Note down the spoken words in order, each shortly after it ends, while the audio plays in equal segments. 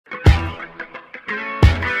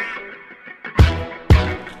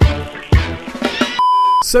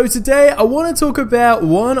So today I want to talk about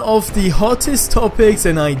one of the hottest topics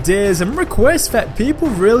and ideas and requests that people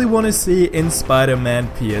really want to see in Spider-Man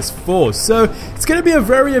PS4. So it's going to be a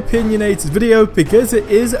very opinionated video because it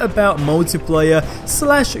is about multiplayer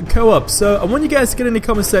 / co-op. So I want you guys to get in the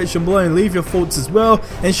comment section below and leave your thoughts as well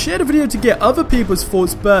and share the video to get other people's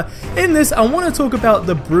thoughts. But in this I want to talk about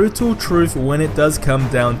the brutal truth when it does come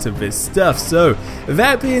down to this stuff. So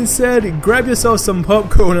that being said, grab yourself some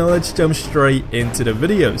popcorn and let's jump straight into the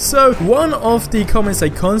video. So one of the comments I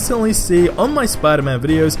constantly see on my Spider-Man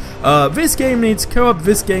videos, this game needs co-op,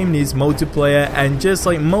 this game needs multiplayer, and just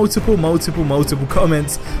like multiple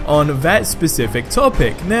comments on that specific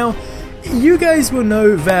topic. Now, you guys will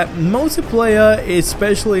know that multiplayer,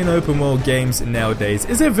 especially in open world games nowadays,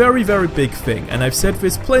 is a very big thing, and I've said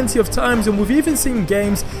this plenty of times, and we've even seen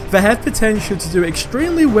games that have potential to do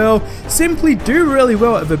extremely well, simply do really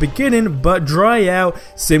well at the beginning, but dry out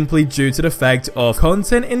simply due to the fact of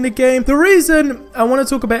content in the game. The reason I want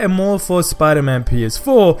to talk about it more for Spider-Man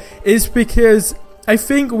PS4 is because I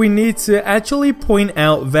think we need to actually point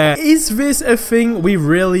out that, is this a thing we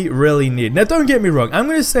really need? Now don't get me wrong, I'm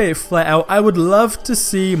going to say it flat out, I would love to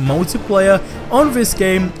see multiplayer on this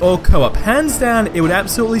game or co-op. Hands down, it would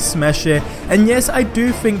absolutely smash it, and yes, I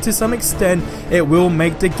do think to some extent it will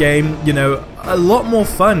make the game, you know, a lot more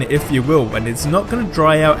fun, if you will, and it's not going to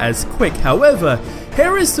dry out as quick. However,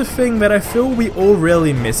 here is the thing that I feel we all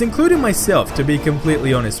really miss, including myself, to be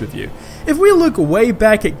completely honest with you. If we look way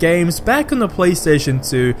back at games, back on the PlayStation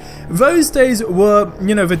 2, those days were,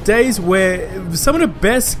 you know, the days where some of the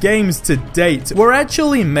best games to date were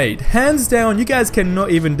actually made. Hands down, you guys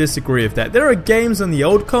cannot even disagree with that. There are games on the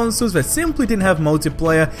old consoles that simply didn't have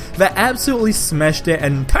multiplayer that absolutely smashed it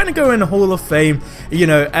and kind of go in the Hall of Fame, you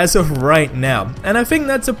know, as of right now. And I think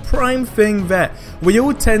that's a prime thing that we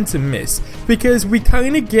all tend to miss, because we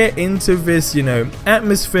kind of get into this, you know,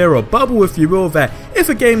 atmosphere or bubble, if you will, that if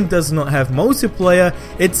a game does not have multiplayer,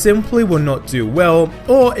 it simply will not do well,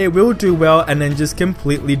 or it will do well and then just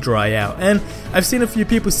completely dry out. And I've seen a few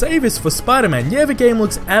people say this for Spider-Man. Yeah, the game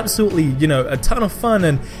looks absolutely, you know, a ton of fun,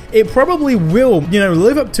 and it probably will, you know,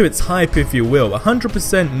 live up to its hype, if you will,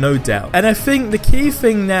 100% no doubt. And I think the key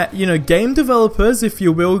thing that, you know, game developers, if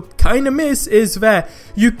you will, kind of miss is that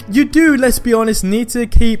you do, let's be honest, need to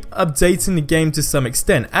keep updating the game to some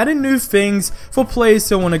extent, adding new things for players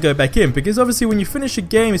who want to go back in, because obviously when you finish a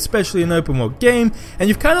game, especially an open world game, and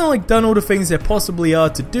you've kind of like done all the things there possibly are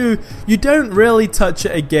to do, you don't really touch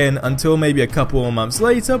it again until maybe a couple of months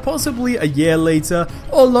later, possibly a year later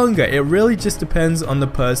or longer. It really just depends on the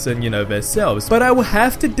person, you know, themselves. But I will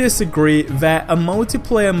have to disagree that a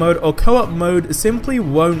multiplayer mode or co-op mode simply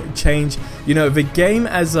won't change, you know, the game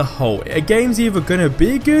as a whole. A game's either gonna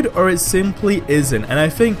be good or it simply isn't, and I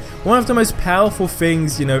think one of the most powerful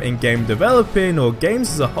things, you know, in game developing or games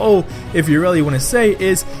as a whole, if you really want to say,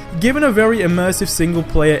 is given a very immersive single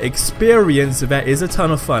player experience that is a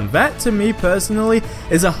ton of fun. That, to me personally,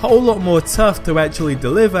 is a whole lot more tough to actually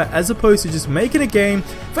deliver, as opposed to just making a game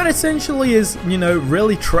that essentially is, you know,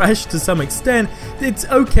 really trash to some extent. It's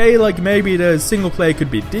okay, like maybe the single player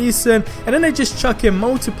could be decent, and then they just chuck in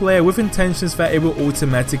multiplayer with intentions that it will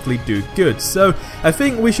automatically do good. So I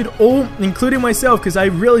think we should all, including myself, because I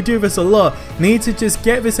really do this a lot, need to just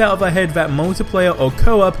get this out of our head that multiplayer or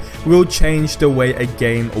co-op will change the way a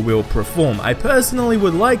game will perform. I personally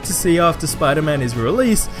would like to see, after Spider-Man is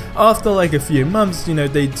released, after like a few months, you know,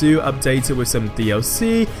 they do update it with some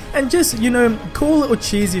DLC and just, you know, cool little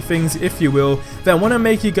cheesy things, if you will, that want to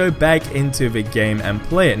make you go back into the game and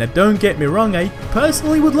play it. Now don't get me wrong, I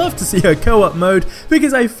personally would love to see a co-op mode,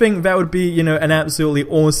 because I think that would be, you know, an absolutely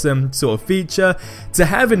awesome sort of feature to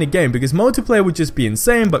have in the game, because multiplayer would just be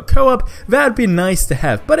insane, but co-op, that would be nice to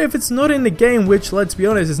have. But if it's not in the game, which, let's be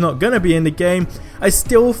honest, is not gonna be in the game, I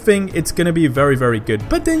still think it's gonna be very good.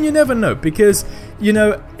 But then you never know, because, you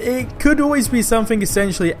know, it could always be something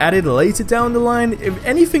essentially added later down the line. If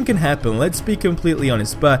anything can happen, let's be completely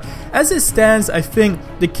honest. But as it stands, I think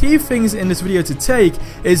the key things in this video to take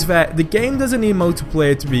is that the game doesn't need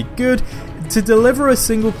multiplayer to be good. To deliver a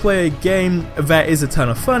single player game that is a ton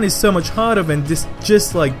of fun is so much harder than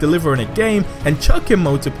just like delivering a game and chucking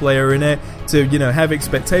multiplayer in it to, you know, have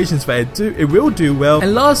expectations that it will do well.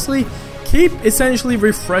 And lastly, keep essentially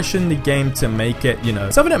refreshing the game to make it, you know,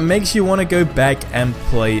 something that makes you want to go back and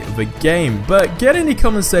play the game. But get in the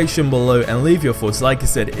comment section below and leave your thoughts. Like I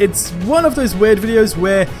said, it's one of those weird videos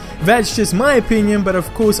where that's just my opinion, but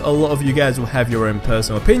of course a lot of you guys will have your own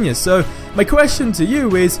personal opinions. So my question to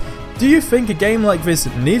you is, Do you think a game like this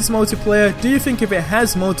needs multiplayer? Do you think if it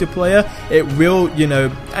has multiplayer, it will, you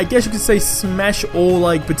know, I guess you could say smash all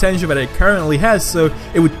like potential that it currently has, so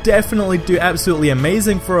it would definitely do absolutely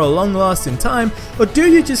amazing for a long lasting time? Or do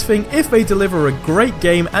you just think if they deliver a great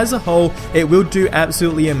game as a whole, it will do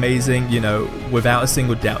absolutely amazing, you know, without a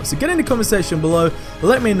single doubt? So get in the comment section below,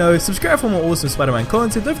 let me know, subscribe for more awesome Spider-Man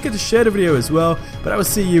content, don't forget to share the video as well, but I will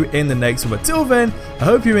see you in the next one. But till then, I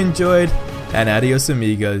hope you enjoyed, and adios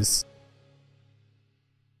amigos.